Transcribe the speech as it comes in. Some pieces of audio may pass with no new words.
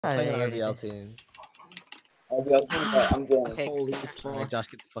Let's play an RVL team. RVL team, but I'm doing. Okay. Holy Alright, fuck. Josh,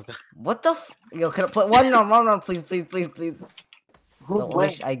 get the fuck up. What the yo, can I play one round, please. Who's The winning?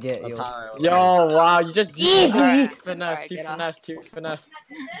 wish I get, My yo. power. Yo, wow, you just Easy! finesse, Alright, get off. finesse.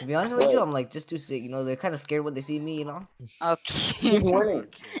 To be honest with you, I'm like just too sick. You know, they're kind of scared when they see me. You know. Okay. Who's winning?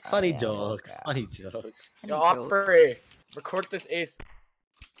 Funny Yeah, jokes. okay. Funny jokes. Yo, operator, record this ace.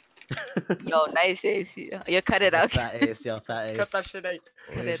 Yo, nice ace. You cut it out. Fat ace, yo, fat ace. Cut that shit out.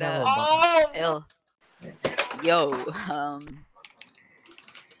 Cut You're it trying to out. Oh! Ill. Yo, I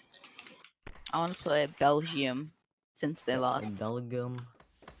want to play Belgium since they lost. Belgium.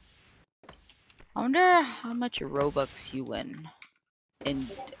 I wonder how much Robux you win in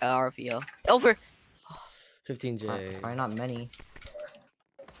RVL. Over. 15J. Probably not many.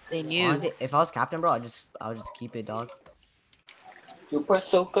 They knew. Honestly, if I was captain, bro, I would just keep it, dog. Super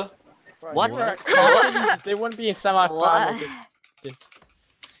Soka. Bro, What? They wouldn't be in semifinals. What?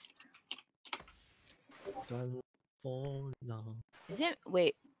 Is it?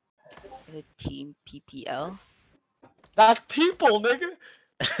 Wait. Is it Team PPL? That's people, nigga.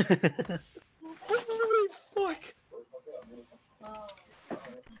 Holy fuck.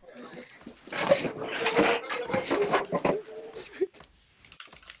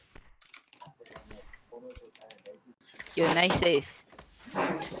 Yo, nice ace.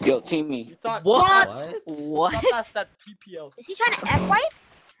 Yo, team You thought What? What? I thought that's that PPL. Is he trying to F wipe?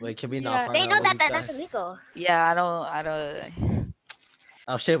 Wait, can we Yeah. not? They know partner that with that's these guys? illegal. Yeah, I don't.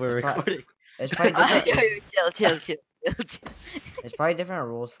 Oh shit, we're recording. It's probably different. Yo, yo, chill. It's probably different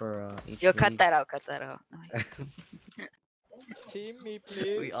rules for each. Yo, cut league. that out. Team me,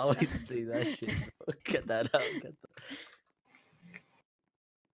 please. We always say that shit. Bro. Get that out. Get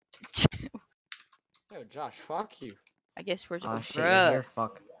that. Yo, Josh, fuck you. I guess we're just. Oh shit, you're here.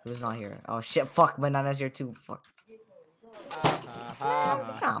 Fuck. Who's not here? Oh shit, fuck. Banana's here too. Fuck.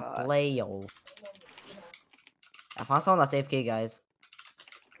 Can't play, yo. I found someone that's AFK, guys.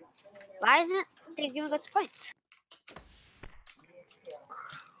 Why isn't they giving us points?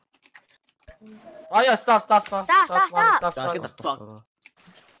 Oh yeah, stop. Stop. Josh, get the fuck.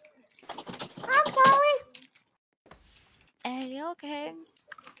 I'm sorry. Hey, okay.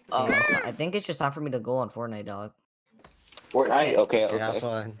 Oh, I think it's just time for me to go on Fortnite, dog. Fortnite? Okay, Okay, have okay.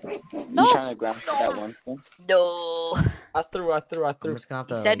 fun. No. You trying to grab that one skin? No. I threw. I'm just gonna have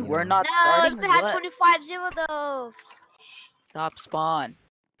to. He said you we're know. not No, starting. you had What? 25-0 though. Stop spawn.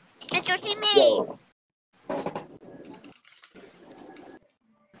 It's your teammate. Yo,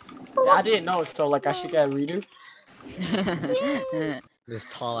 Yeah, I didn't know, so like I should get a redo. This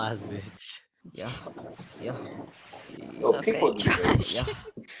tall ass bitch. Yeah. Yeah. yo, Okay, people. Josh. Yeah.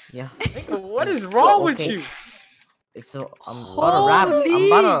 Yeah. Nigga, what is wrong with okay. you? So I'm about to rap. I'm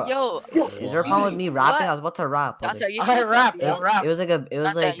about to. Yo. Is there a problem with me rapping? What? I was about to rap. Josh, Okay. are you I sure it's rap, It yo, RVL? was, rap. it was like a. It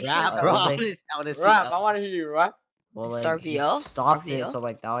was Josh, are like. you Rap, sure it bro. was I like. wanna see Rap. that. I want to hear you rap. Well, It's like he RVL? stopped it, RVL? so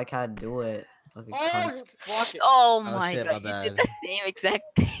like now I can't do it. Fucking Oh, cunt. fuck it. Oh Oh, my shit, god, my you did bad. the same exact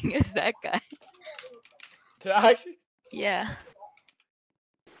thing as that guy. Did I actually? Yeah.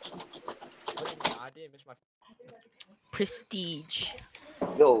 I didn't miss my. Prestige.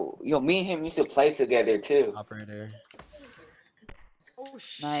 Yo, me and him used to play together too. Operator. Oh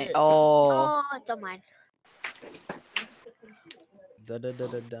shit. Nice. Oh. Oh, don't mind.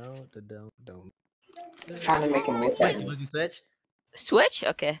 Down. Trying to make him miss Switch, that. you wanna do switch? Switch?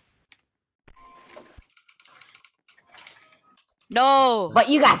 Okay. No. But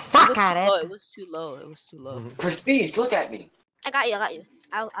you guys suck at Oh, it. it was too low. It was too low. Prestige, look at me. I got you.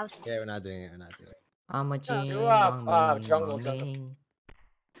 I was. Yeah, we're not doing it. I'm a do G. jungle.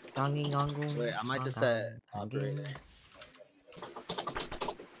 Wait, I might just set operator.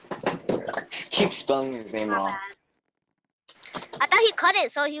 Just keep spelling his name My wrong. bad. I thought he cut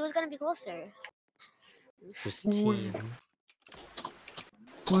it, so he was gonna be closer. Pristine.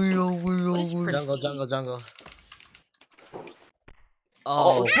 Prestige? Jungle. Oh,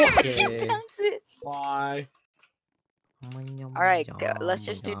 Oh, you okay. bounce it. Bye. Alright, let's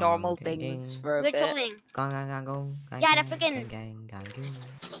just do normal things for a We're bit. trolling. Yeah, that freaking- Hey.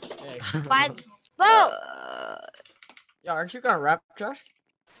 Five. Bro. Yo, aren't you gonna rap, Josh?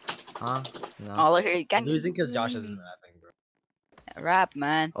 Huh? No. All I hear is I'm losing because Josh isn't rapping, bro. Rap,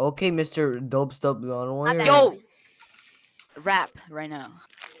 man. Okay, Mr. Dubstep. I don't want to My hear bad. it. Yo! Rap right now.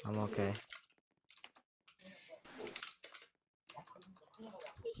 I'm okay.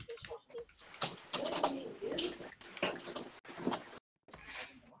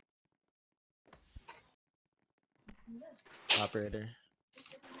 Operator.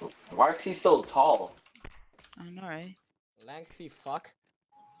 Why is he so tall? I know, right? Lanky fuck.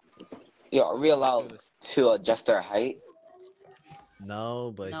 Yo, are we allowed to adjust our height?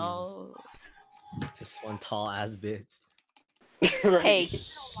 No, but No. he's just one tall ass bitch. Right. Hey,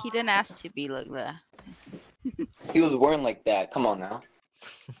 he didn't ask to be like that. He was born like that. Come on now.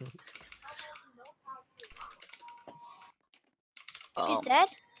 She's Oh. dead.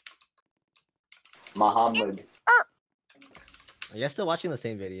 Muhammad. Are you guys still watching the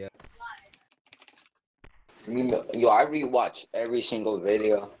same video? I mean, yo, I rewatch every single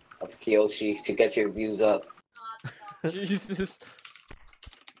video of Kiyoshi to get your views up. Jesus.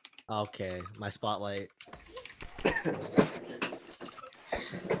 Okay, my spotlight.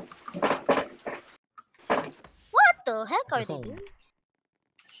 What the heck are they Oh. doing?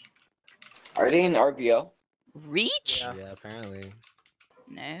 Are they in RVL? Reach? Yeah. Yeah, apparently.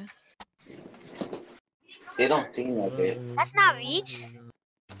 No. They don't seem like it. That's not reach.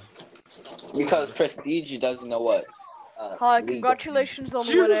 Because Prestige doesn't know what. Hi, league. congratulations on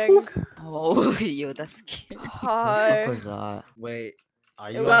Jesus. winning. Oh, yo, that's scary. What the fuck Hi. was that? Wait, are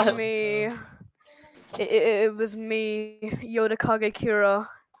It you? was on- me. It was me, Yoda Kagekira.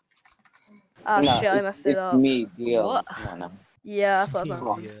 Ah, Nah, shit, I messed it it's up. me, Dio. What? Come on now. Yeah, that's what I was Come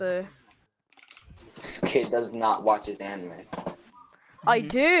on. going to say. This kid does not watch his anime. I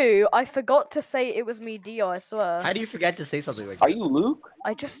do. I forgot to say it was me, Dio, I swear. How do you forget to say something like Are that? you Luke?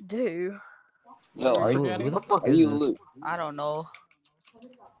 I just do. Yo, Are are you you, Who the fuck are is you this? Luke? I don't know.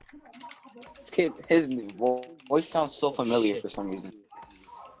 This kid, his voice sounds so familiar Shit. for some reason.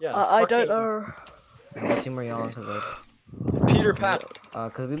 Yeah. I don't fucking know. What team are you on? Peter Pan.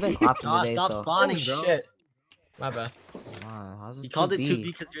 Cause we've been clapping Josh, today, stop so. spawning, Oh bro. shit. My bad. Wow, how's this You called it 2B? 2B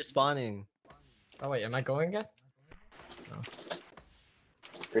because you're spawning. Oh wait, am I going again?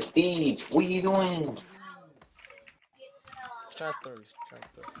 Prestige, what are you doing? Try third. Try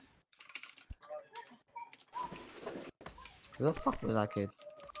third. Who the fuck was that kid?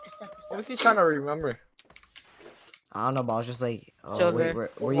 What was he trying to remember? I don't know, but I was just like, It's oh, wait, over.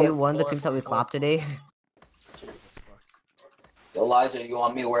 were you one of the teams that we clapped today? Jesus fuck. Elijah, you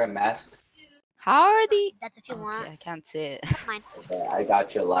want me to wear a mask? How are the? That's if you Okay, want. I can't see it. That's mine. Okay, I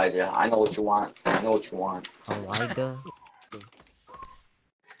got you, Elijah. I know what you want. I know what you want. Elijah?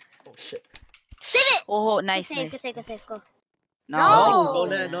 Oh shit. Save it. Oh, Good nice, save, nice. good save, good save. Go. No. No. Go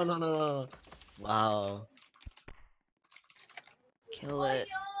net. No. Wow. Kill it.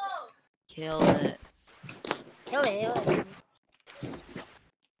 Kill it. Kill it.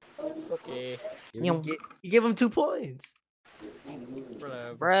 It's okay. You give him 2 points.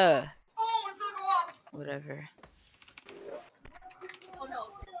 Whatever. Bruh. Whatever.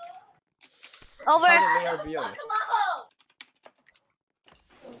 Over. Silent Mayor RVL.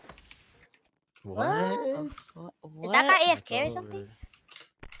 What? What? that guy It's AFK or over. something?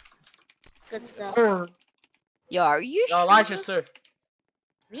 Good stuff. Yo, are you Yo, sure? Elijah, sir.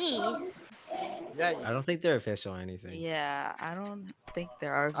 Me? Yeah, I don't think they're official or anything. Yeah, I don't think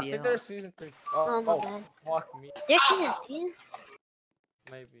there are I think VL. they're season 3. Oh, Oh, my bad. fuck me. They're season 2?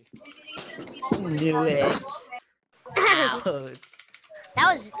 Maybe. Knew it. That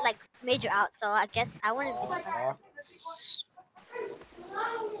Out. was like major out, so I guess I wouldn't be surprised.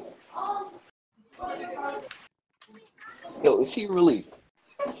 Yo, is he really?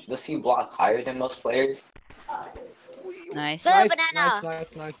 Does he block higher than most players? Nice. Good Nice, banana.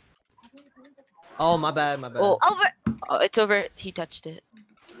 nice. Oh, my bad. Oh, Over. oh, it's over. He touched it.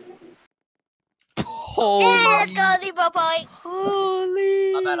 Yeah, Holy. let's go, Libra point.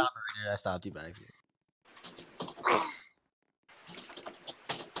 Holy. My bad, operator. I stopped you by accident.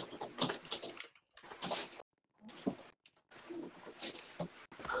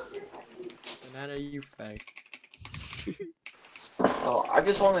 Banana, you fag. Oh, I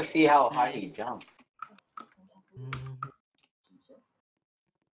just want to see how high he Nice. jumped.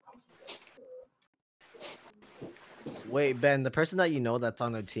 Wait, Ben, the person that you know that's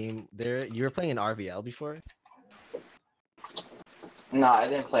on their team, you were playing in RVL before? Nah, I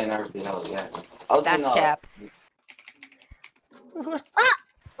didn't play in RVL yet. I was That's in cap.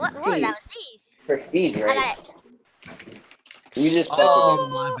 What? See, That was Steve. Prestige, I right? got it. You just Oh,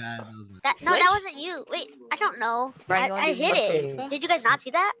 my bad. That was my No, Switch? that wasn't you. Wait, I don't know. Brian, you wanna I do hit fucking- it. Did you guys not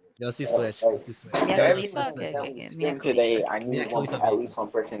see that? Let's see Switch. Oh, Let's see Switch. Yeah, Yeah, Khalifa? let's see Okay, Switch. okay, okay. Spin Mia today, Khalifa. I need Mia one, Khalifa. at least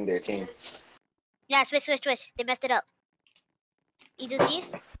one person in their team. Yeah, switch. They messed it up. You do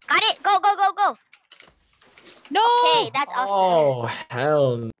Steve? Got it. Go. No. Okay, that's awesome. Oh,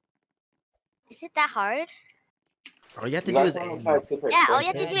 hell no. Is it that hard? All you have to You do guys is wanna aim. try Super Yeah, all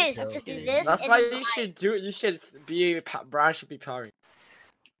you Quick? have to do is just do this. That's and why then you go should do it. You should be, Brian should be powering.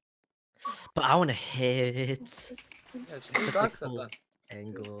 But I want to hit. Yeah, just do Such a that cool then.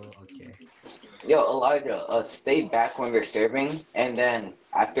 angle. Okay. Yo, Elijah, stay back when we're serving, and then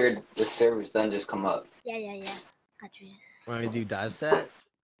after the serve is done, just come up. Yeah. Got you. Want to do dive set?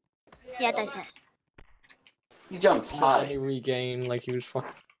 Yeah, that's it. He jumps So high. he regained like he was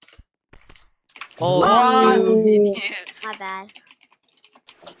fucking. Oh, My bad.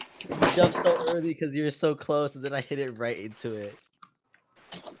 you jumped so early because you were so close, and then I hit it right into it.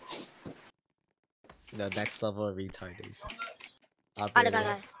 No, next level of retardation. Got it, Operator.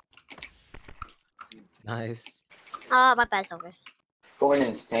 got it. Nice. Oh, my bad's over. Going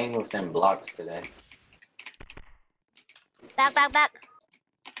insane with them blocks today. Back, back, back.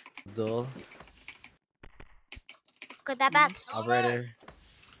 Abdul. Go back, back. Operator.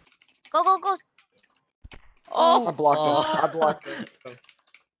 Go, go, go. Oh, I blocked Oh. him. I blocked him.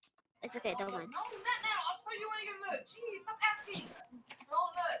 It's okay, don't mind.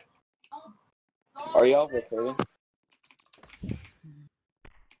 Are y'all recording?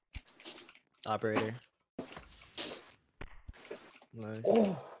 Operator. Nice.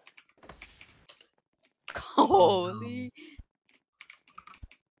 Oh. holy.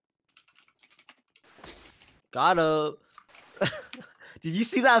 Got him. Did you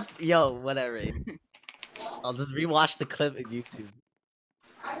see that? Yo, whatever. I'll just rewatch the clip on YouTube.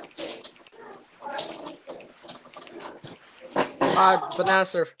 Banana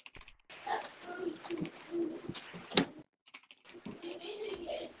surf.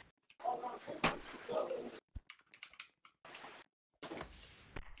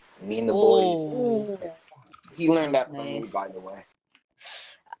 Me and the Oh. boys. He learned that from me, Nice. by the way.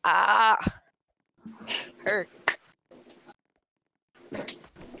 Ah. Hurt.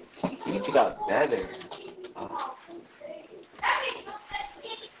 Steve got better. Oh.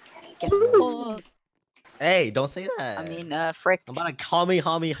 Careful. Hey, don't say that. I mean, frick. I'm about to call me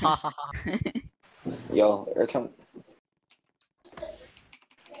homie. Ha ha ha. Yo, every time.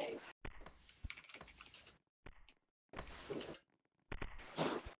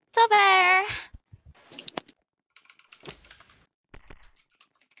 It's over.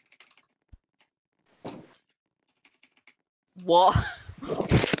 What?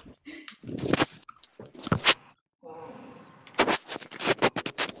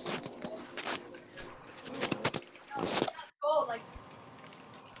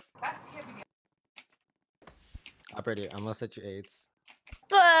 Operator, I'm gonna set your aids.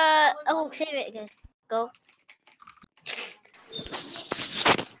 Oh, save it again. Go.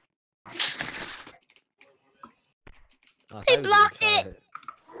 Oh, I He thought was blocked gonna it.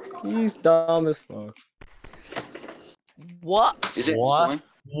 cut. He's dumb as fuck. What? Is it What? going?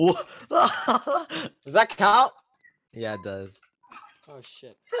 What? Does that count? Yeah, it does. Oh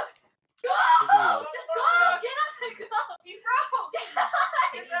shit.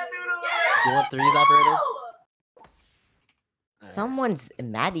 You want threes, operator? Someone's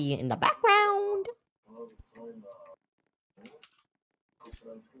Maddie in the background.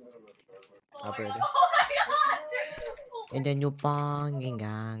 Operator. And then you bang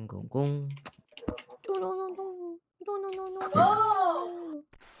gang gung gung.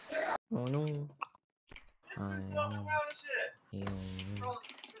 Oh no.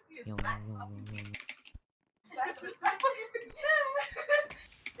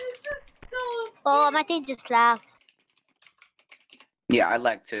 Oh, my thing just laughed. Yeah, I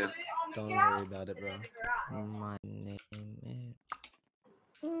like to. Don't worry about it, bro. My name is.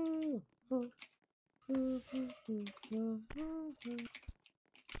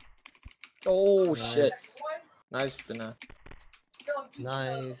 Oh Nice. shit. Nice banana.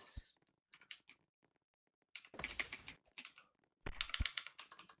 Nice.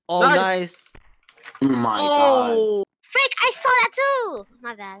 Oh, Nice. nice. Oh my god. Oh, Frick, I saw that too.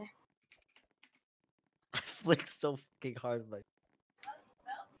 My bad. I flicked so fucking hard, but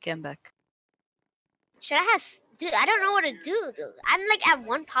Get back. Should I have? Dude, I don't know what to do. Dude. I'm like at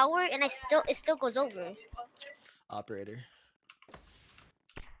 1 power and it still goes over. operator.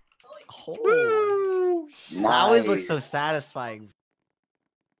 Oh, that always looks so satisfying.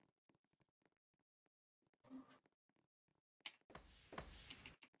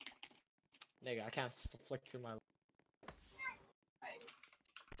 Nigga, I can't flick through my.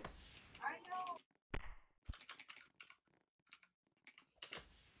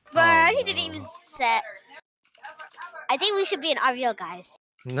 But Oh, he didn't even no. set. I think we should be an RVL, guys.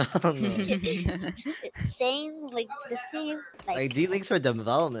 No, no. Same, like the same, Like like. D League's for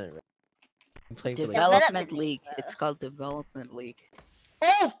development. Right? I'm playing for Development League. It's called Development League.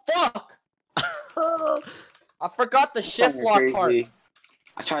 Oh fuck! the. I forgot the shift lock part.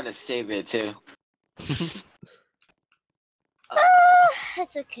 I tried to save it too.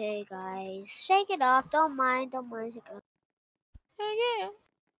 It's okay, guys. Shake it off. Don't mind. Don't mind. Shake it off. Yeah.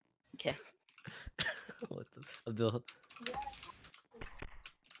 Okay. What the? Abdul.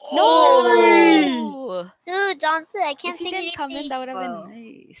 No! Dude, Johnson, I can't If he think didn't come in, anything. that would have Wow.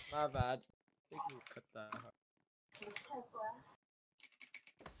 been nice. My bad. I think you cut that out.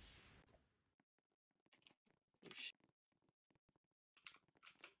 Oh, shit.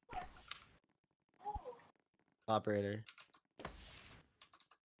 Operator.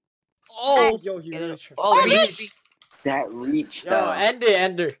 Oh, Yo, he Get really it. tried. Oh, reach! reach! That reach, Yo, though. end it,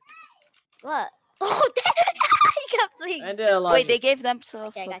 Ender. what? Oh, I got playing. End it, Elijah. Wait, they gave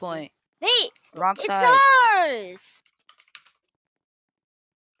themselves Okay, I a got you. point. Wait, Wrong it's side. ours.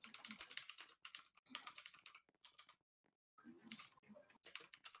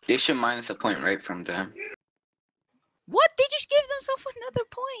 They should minus a point right from them. What? They just gave themselves another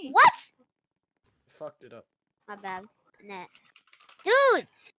point. What? Fucked it up. My bad. Net. Dude,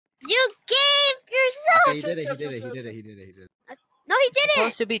 you gave yourself. Okay, he did it. No, he It's didn't.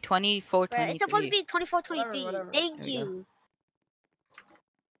 supposed to be 24, Bruh, it's supposed to 23. be 24, 23. Whatever. Thank There we go. you.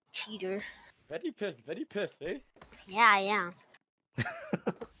 Cheater. Very pissed, eh? Yeah, I am.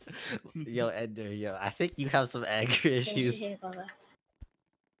 Yo, Ender, yo, I think you have some anger issues.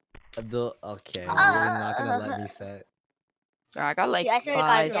 Abdul, okay, you're not gonna let me set. Bro, I got like Yeah, I swear to God,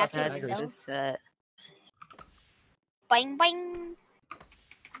 5 exactly sets so. this set. Bang, bang.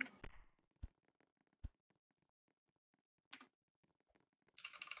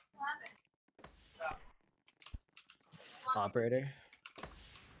 Operator.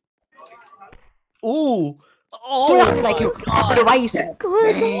 Ooh! Dude, Oh I like my you. god! Operator, why are you so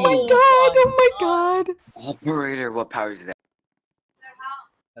good? Oh my god, oh my god. Operator, what power is that?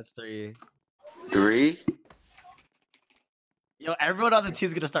 That's 3. 3? Yo, everyone on the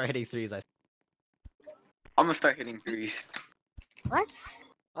team's gonna start hitting 3s. I'm gonna start hitting 3s. What?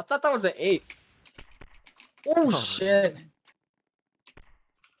 I thought that was an 8. Oh, shit.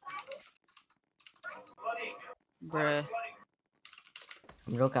 Bruh.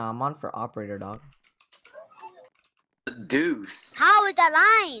 I'm joking, I'm on for operator, dog. Deuce. How is that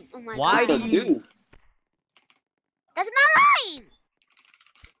line? Oh my Why It's God. a deuce. That's not line.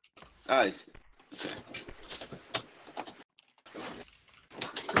 Guys.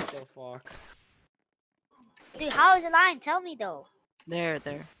 What the fuck? Dude, how is the line? Tell me though. There.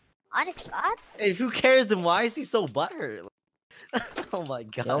 Honest to God? Hey, who cares then? Why is he so butthurt? Oh my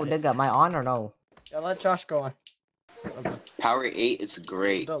god. Yo, nigga, am I on or no? Yeah, let Josh go on. Okay. Power 8 is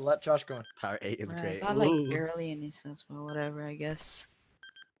great. Don't let Josh go on. Power 8 is Bruh, I great. got like Ooh. barely any sets, but whatever, I guess.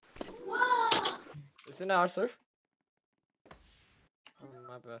 Isn't it our surf? Oh,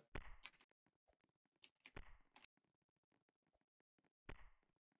 my bad.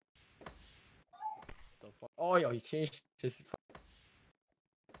 The fuck? Oh, yo, he changed his.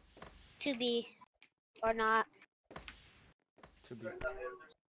 To be or not. To be.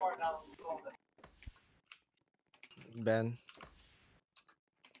 Ben.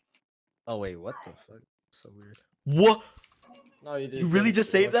 Oh wait, what the fuck? So weird. What? No, you did. You really just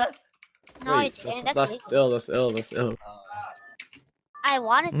saved that? No, Wait, it didn't. that's That's me. ill. That's ill. That's ill. I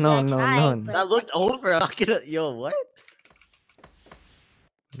wanted to. No, I no, tried, no. but That looked over. I'm gonna. Yo, what?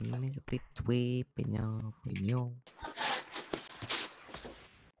 Nigga, bit way, pinyo, pinyo.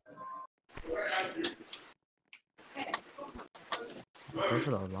 Where's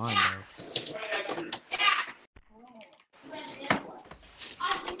the line, though?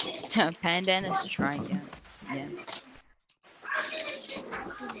 Pandan is trying again. Yeah.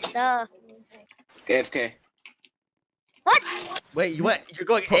 stuff. AFK. What? Wait, you what? You're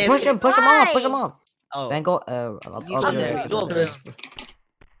going. Push him off, push him Why? off. Oh. Then go, Use I'll the do nurse. it. Go, I'll do Chris.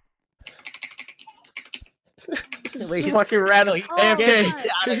 This Wait, he's- fucking random. Oh,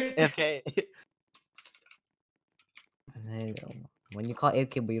 AFK. AFK. There you go. When you call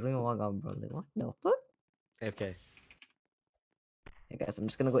AFK, but you don't even walk out, bro. Like, what the fuck? AFK. Hey guys, I'm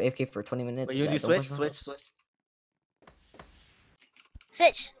just gonna go AFK for 20 minutes. Wait, you do Don't switch, push me. switch.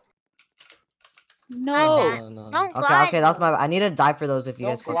 Switch. No! No. Don't Okay, glide. okay, that's though. my. I need to dive for those if you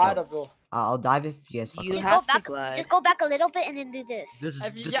guys Don't fuck glide, up. Abdul. I'll dive if you guys fuck You up. Just have go back. to glide. Just go back a little bit and then do this. This is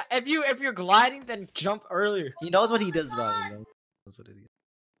If you, just, yeah, if you're gliding, then jump earlier. he knows what he does, bro. He knows what it is.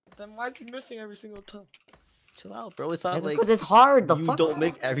 Then why is he missing every single time? Chill out, bro. It's not like Because it's hard. The you fuck. don't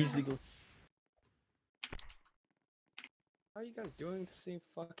make every single. How are you guys doing the same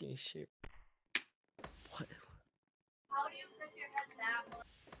fucking shit? What?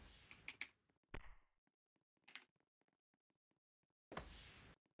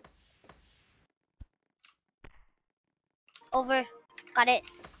 Over. Got it.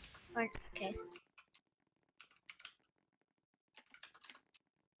 Okay.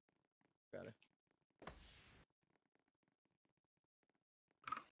 Got it.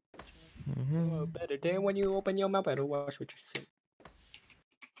 Mhm. Oh, better day when you open your mouth. Better watch what you say.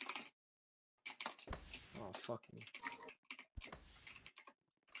 fuck me.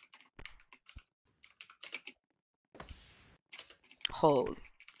 Hold.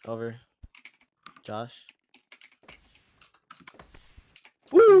 Over. Josh.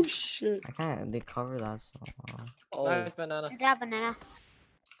 Woo shit. I can't. They cover that so well. Oh. Nice banana. Good job, banana.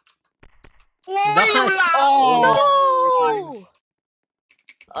 Oh!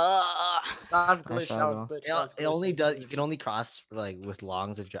 That's Nice glitch. try, That was bro. glitch. It, That was it only glitch. does. You can only cross like with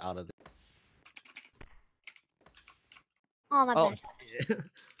longs if you're out of Oh my Oh. bad. it.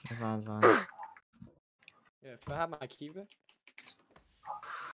 That's fine, that's fine. Yeah, if I have my key back.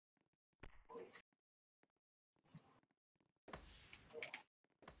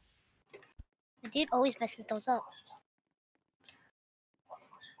 The dude always messes those up.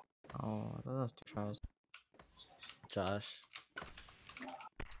 Oh, I thought that was 2 tries. Josh.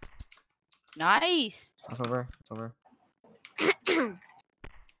 Nice. That's over. It's over.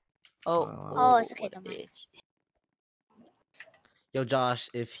 Oh. Oh, it's okay, what don't mind. is- Yo, Josh.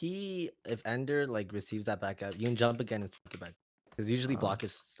 If Ender like receives that back up, you can jump again and take it back. Because usually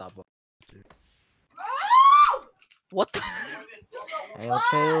blockers stop. What? The Hey, yo,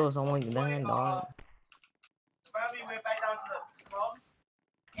 chill. Someone get that dog.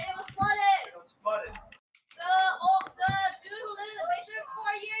 And it was flooded. The dude who lived in the basement for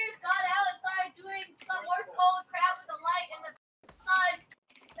 4 years got out and started doing some more cold crap with the light and the sun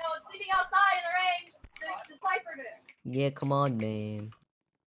that was sleeping outside in the rain to decipher it. Yeah, come on, man.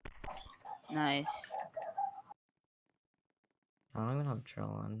 Nice. I don't even have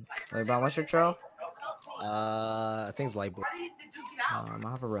trail on. Wait, Brown, what's your trail? I think it's light blue. I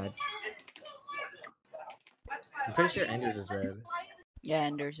have a red. I'm pretty sure Ender's is red. Yeah,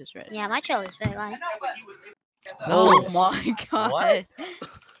 Ender's is red. Yeah, my trail is very light. Oh my god. What?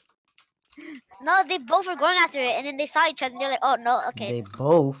 No, they both were going after it, and then they saw each other, and they're like, "Oh no, okay." They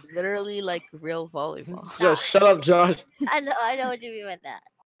both. Literally like real volleyball. Just shut up, Josh. I know what you mean by that.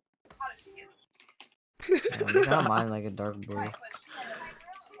 Yeah, they got mine like a dark blue.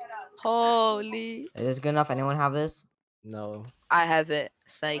 Holy. Is this good enough? Anyone have this? No. I have it.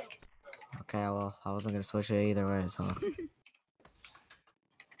 Psych. Okay, well, I wasn't gonna switch it either way, so.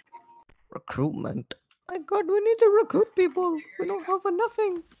 Recruitment. My god, we need to recruit people. We don't have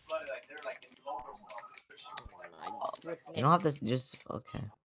nothing. You don't have to just. Okay.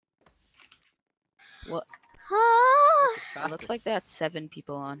 What? Ah, It looks like they had 7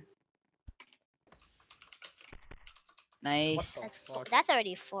 people on. Nice. that's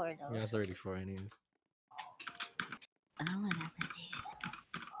already 4 though. Yeah, it's 34 anyways.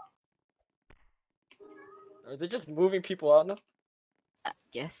 Are they just moving people out now?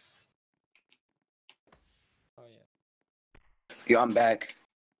 Yes. Oh yeah. Yo, I'm back.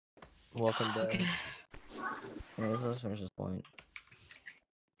 Welcome back. Okay. Yeah, let's finish this point.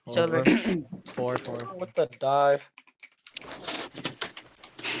 It's over. 4. What the dive?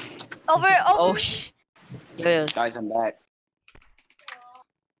 Over. Oh sh. Yes. Guys, I'm back.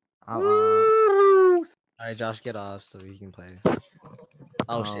 Alright, Josh, get off so we can play.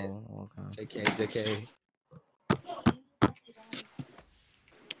 Oh shit. Okay. JK.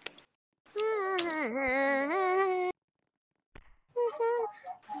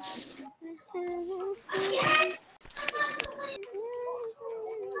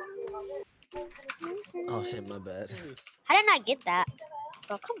 Oh shit, my bad. How did I not get that?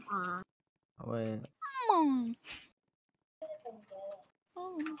 Bro, come on. Oh, wait.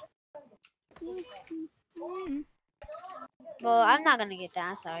 Well, I'm not gonna get that.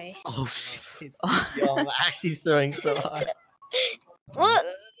 I'm sorry. Oh shit. Yo, I'm actually throwing so hard. What?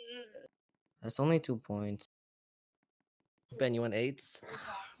 That's only 2 points. Ben, you want 8s?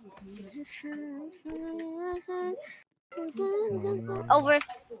 Over.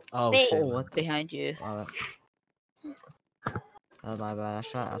 Oh Wait. shit. Oh, what the? Behind you. Wow, that was my bad. I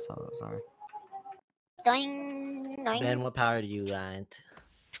shot. Sorry. Doing. Ben, what power do you want?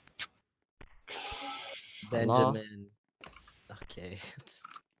 Allah. Benjamin. Okay.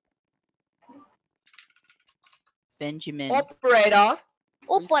 Benjamin. Operator.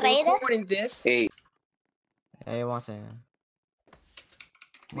 Operator. Recording this. Hey, Hey, one second.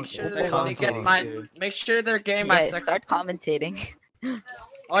 Make sure What's they're the getting commentating my. too? Make sure they're getting my Yeah, sex. start commentating.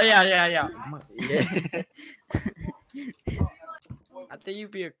 Oh yeah. Yeah. I think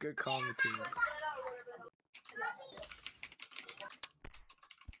you'd be a good commentator.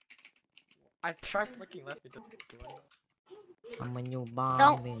 I tried flicking left. It doesn't do anything. I'm a new bang,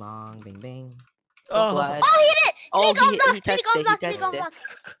 Don't. bing, bang, bing, bing. So glad. Oh, he did it! Oh, got blocked, he touched it. He got touched blocked. it.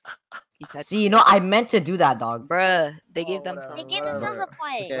 He touched See, you know, I meant to do that, dog. Bruh, they gave Oh, themselves. They gave Whatever. themselves a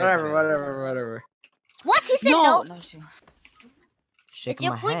point. Okay. Whatever. What? He said No, no. no. She... Shaking It's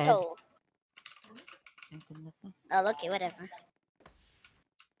your my point head. though. Oh, okay, whatever.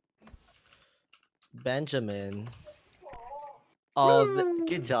 Benjamin. Oh,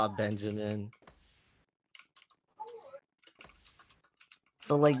 good job, Benjamin.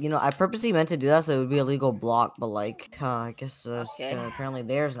 So like, you know, I purposely meant to do that so it would be a legal block, but like, I guess Okay. apparently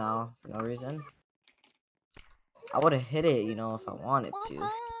theirs now for no reason. I would have hit it, you know, if I wanted to.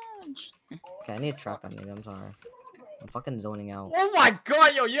 Okay, I need to track that nigga. I'm sorry. I'm fucking zoning out. Oh my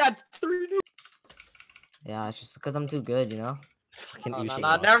god, yo, you had 3 nukes. Yeah, it's just because I'm too good, you know. Fucking Oh, no, Uche.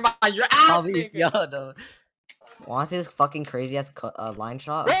 no, never mind. Your ass, Probably, nigga. yo, no. Want to see this fucking crazy ass line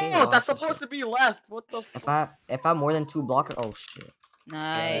shot? Bro, Okay, that's supposed to be left. What the fuck? If I have more than 2 blockers, oh shit.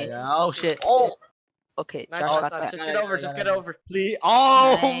 Nice. Yeah, oh shit. Oh, Okay, Nice, Josh nice, got nice. that. Just get over, just get over. please.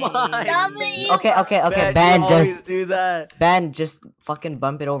 Oh Nice. my. Okay, Ben, Ben, you always just do that. Ben, just fucking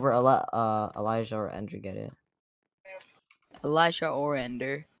bump it over Elijah or Andrew, get it. Elijah or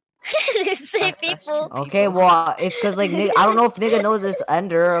Ender. Say That's people. two Okay, people. well, it's cause like nigga, I don't know if nigga knows it's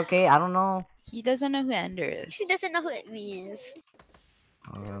Ender. Okay, I don't know. He doesn't know who Ender is. She doesn't know who it means.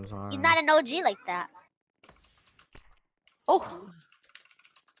 Okay, I'm sorry. He's not an OG like that. Oh,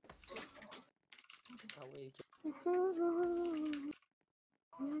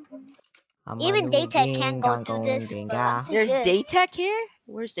 Even Daytech can't go through this. But I'm too there's good. Daytech here?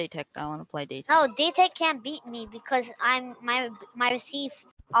 Where's Daytech? I want to play Daytech. No, Daytech can't beat me because I'm my receive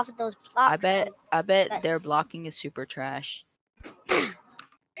off of those blocks. I bet but- their blocking is super trash.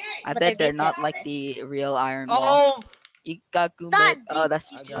 I But bet they're they're not Daytech. like the real Iron Ball. Oh, You got Goomba. Not Oh,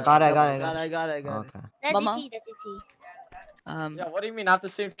 that's I I got it. I got it. Okay. That's Mama? ET, that's ET. Yeah, what do you mean not the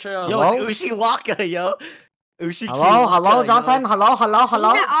same trail? Yo, Hello? it's Ushi Waka, yo. Ushi Hello, Kiwaka, hello, yo. Jonathan. Hello. He's not on.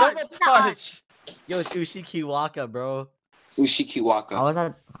 Double He's not on. touch. Yo, it's Ushi Kiwaka, bro. Ushikiwaka. How was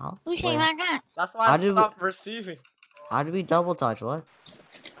that? How? Wait, That's why How I do we- stopped receiving. how did we double touch? What?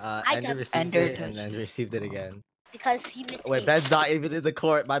 I Ender got received Ender it and then received it again. Because he missed Wait, me. Ben's not even in the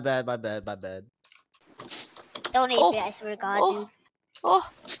court. My bad. Don't Oh. AP, I swear to God, Oh. dude. Oh,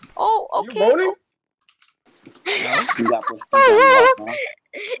 You okay. moaning? You got pushed down, huh?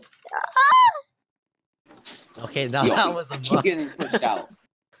 Okay, now Yo, that was a keep bug. getting pushed out.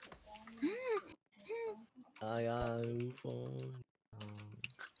 I got a phone.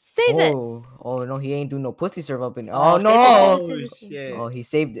 Save it. Oh no, he ain't doing no pussy serve up in. Oh, Oh save no! it, Oh save it. shit. Oh, he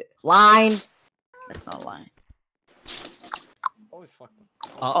saved it. Line. That's not lying. Always fucking.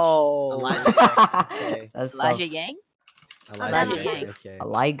 Oh. Elijah. Okay. That's Elijah tough. Yang? Elijah Yang. Yang. Okay.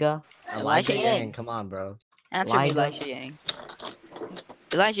 Elijah. Elijah Yang. Come on, bro. Answer me, Elijah. Elijah Yang.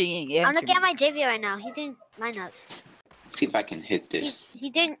 Elijah Yang. I'm Answer looking at me. my JV right now. He's doing lineups. See if I can hit this.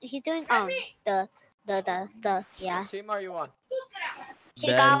 He's doing the yeah. Team are you on?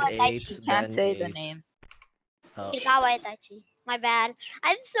 Kirikawa Ben Daichi. 8. Can't Ben say the 8. name. Oh. Kirikawa Daichi. My bad.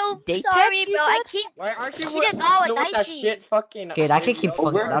 I'm so Daytech, sorry, you bro. I said? keep Why aren't you Kirikawa doing that Daichi. shit fucking? Okay, that kid keep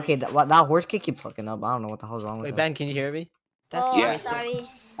Over. fucking. Okay, that horse kid keep fucking up. I don't know what the hell's wrong with Wait, him. Ben, can you hear me? That's Oh, Yeah. I'm sorry.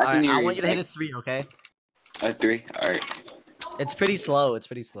 I Alright, can hear I you. want you to hit a 3, okay? A 3. Alright. It's pretty slow. Wait, It's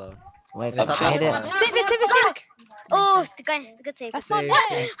can I hit it? up. Save it, save it, save it. Oh, it's the good save. That's not Save.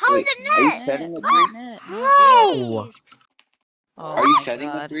 net. How is Wait, it are you net? setting a Not 3? net. No. Oh Are you my setting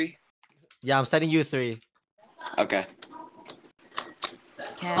a God. 3? Yeah, I'm setting you a 3. Okay.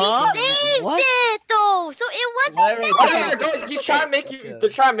 Can't Huh? say the net. Saved What? it though, so it Wait, wasn't Oh, net. yeah, no, he's trying to make you. Gotcha. They're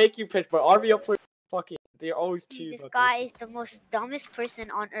trying to make you piss, but RVL players fucking. They're always cheating. This guy is the most dumbest person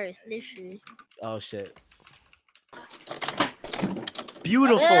on earth, literally. Oh shit.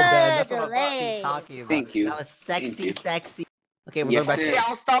 Beautiful, Good Ben. That's what I'm delay. fucking talking about. Thank you. That was Thank sexy, you. sexy. Okay, we're Yes, going back sir. to Yeah,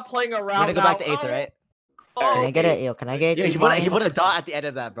 I'll stop playing We're around gonna go now. back to 8th, right? Can I get Okay. it? Yo, can I get Yeah, it? you put a dot at the end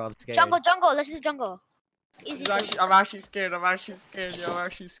of that, bro. I'm scared. Jungle, let's do jungle. Easy. I'm actually scared. I'm actually scared. Yo, I'm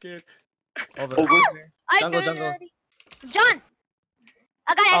actually scared. Over. Over. I Jungle, knew it jungle. already. John!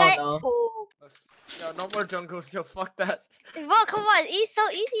 I got it. Oh, no. Yo, no more jungles. Yo, fuck that. Bro, come on. It's so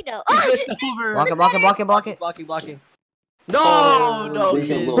easy though. Oh, It's over. Block it. Blocking. No, Oh, no,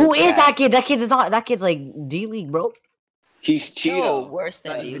 there's a kid. little- Who is that kid? That kid is not. That kid's like D League, bro. He's No, Cheeto. worse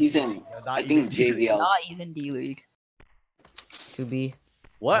than D He's in, I think, JVL. Not even D League. To be.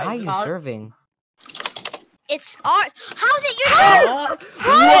 What? Why are Is you it- serving? it's ours. How's it your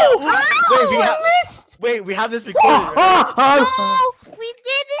What? Wait, we have this recorded, right? No, we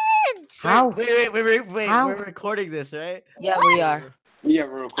didn't. How? Wait. How? We're recording this, right? Yeah, we are. Yeah,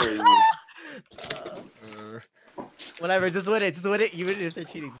 we're recording this. Whatever, just win it, even if they're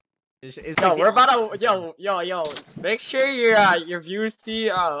cheating. It's Yo, like we're the about opposite. to. Yo. Make sure your viewers see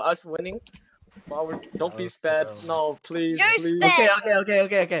us winning. While we're, don't be sped. No, please, You're please. sped.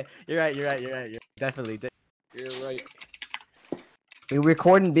 Okay. You're right. You're definitely. You're right. We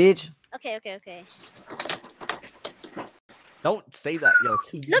recording, bitch. Okay. Don't say that, yo.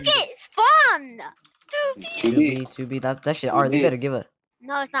 2B. Look at spawn. 2B. 2B. That shit. Alright, they better give it.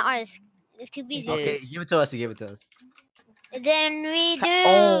 No, it's not ours. It's 2B's. Okay, give it to us. Give it to us. And then we do.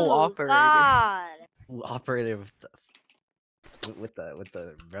 Oh, operator. God. Ooh, operator with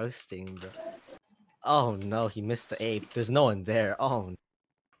the roasting, bro. Oh no, he missed the 8. There's no one there. Oh. It's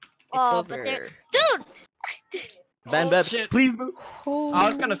Oh, but over. they're dude. Ben, Oh, Ben, shit. please move. I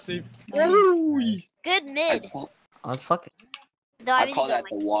was gonna see. Good mid. I was fucking. Though I I really call don't that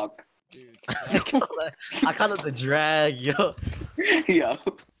the like walk. I call it the drag, yo. Yo.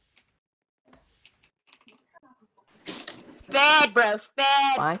 Spad, bro,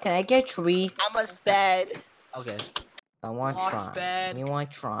 spad. Fine, can I get 3? I'm a sped. Okay. I want Walk try. spad. You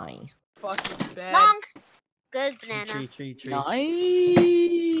want try? Fucking spad. Long. Good banana. Tree. Nice.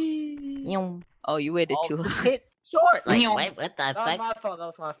 Yum. Oh, you waited Oh, too just long. hit short. Like, Meow. wait, what the That was fuck? my fault. That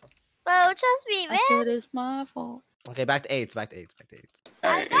was my fault. Well, trust me, man. I said it's my fault. Okay, back to 8s. Back to 8s.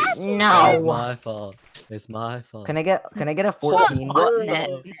 Alright. It's No. my fault. It's my fault. Can I get a 14? Net. Bro,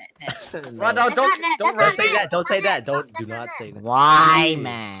 no, That's don't not net, don't that's Don't say not that. Don't say that. net. Do not say that. Why,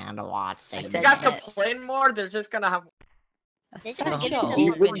 man? What's I If you said guys net. complain more, they're just gonna have. They Such just give it a to He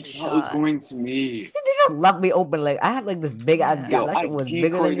them. really bitch thought it was shot. going to me. They just left me open. Like I had like this big ass Yeah. gap. Yo, That I shit was bigger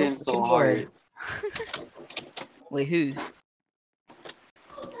than decoyed your him so fucking hard. board. Wait, who's?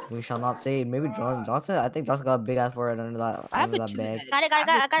 We shall not say. Maybe Johnson. I think Johnson got a big ass forehead under that I have a bag. 2-net. Got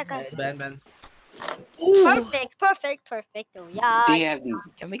it. Ben. Perfect. Oh, yeah. They have these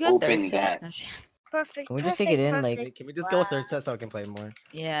Can we go open third set? gaps. Perfect. Can we just take it in, like- perfect. Can we just go third set so I can play more?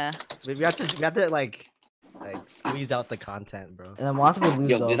 Yeah. We have to like squeeze out the content, bro. And then once we lose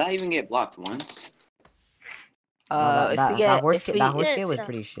Yo, though, did I even get blocked once? no, If we get, that horse if we, game was Yes.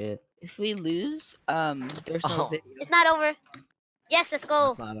 pretty shit. if we lose, there's no Oh. video. It's not over. Yes, let's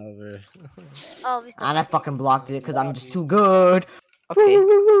go. It's not over. Oh, we still And I fucking blocked it because I'm just too good. Okay.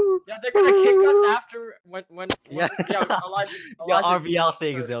 Yeah, they're gonna kick us after when Yeah. Elijah, Yo, RVL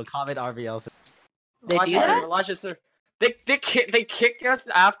things, yo. Comment RVL. They do Elijah, sir, that? Elijah, sir. They kick us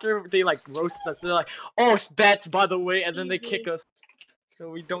after they like roast us. They're like, oh, it's bets by the way, and then they kick us, so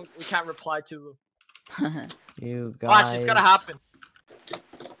we can't reply to them. You guys. Watch, it's gonna happen.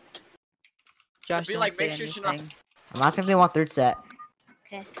 Josh, Be don't like, say make sure she not anything. I'm asking if they want third set.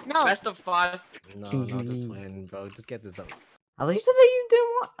 Okay. No. best of 5. No, just win, bro. Just get this up. I thought you said that you didn't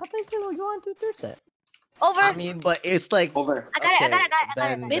want. I thought you said you want to do third set. Over. I mean, but it's like Over. I got it.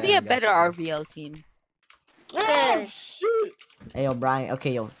 Ben, Maybe Ben, a better gotcha. RVL team. Oh Good. shoot! Hey yo, Brian.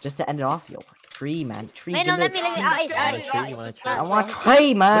 Okay, yo, just to end it off, yo, tree man, tree. Wait, give no, me let a me. tree. Alright, wanna alright. tree? You wanna tree? I want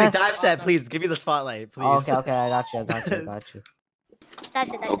tree, man. Wait, dive set, please. Give me the spotlight, please. Oh, okay, I got you.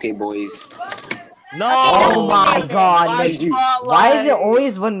 That's it. Okay, boys. No. Oh my god, My like, spotlight. why is it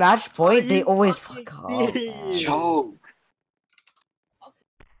always one match point? They always fuck up. Choke.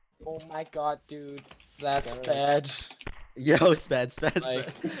 Oh my god, dude, that's bad. Yo, sped. Like,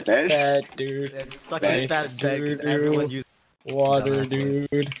 Sped? bad, dude. It's fucking Space, sped, because dude. everyone uses. Water,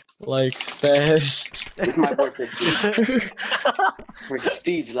 dude. Like spash. It's my boy Prestige.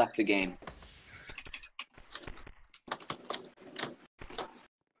 Prestige left the game.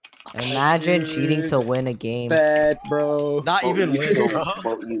 Imagine Dude. cheating to win a game. Bad, bro. Not even you win, still, bro.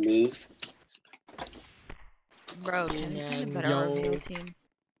 but you lose. Bro, can you find a better Yo. RVL team?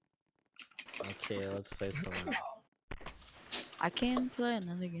 Okay, let's play some. I can play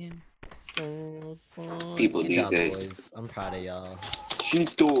another game. People Good these job, days. boys. I'm proud of y'all.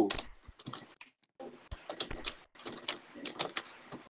 Cheeto.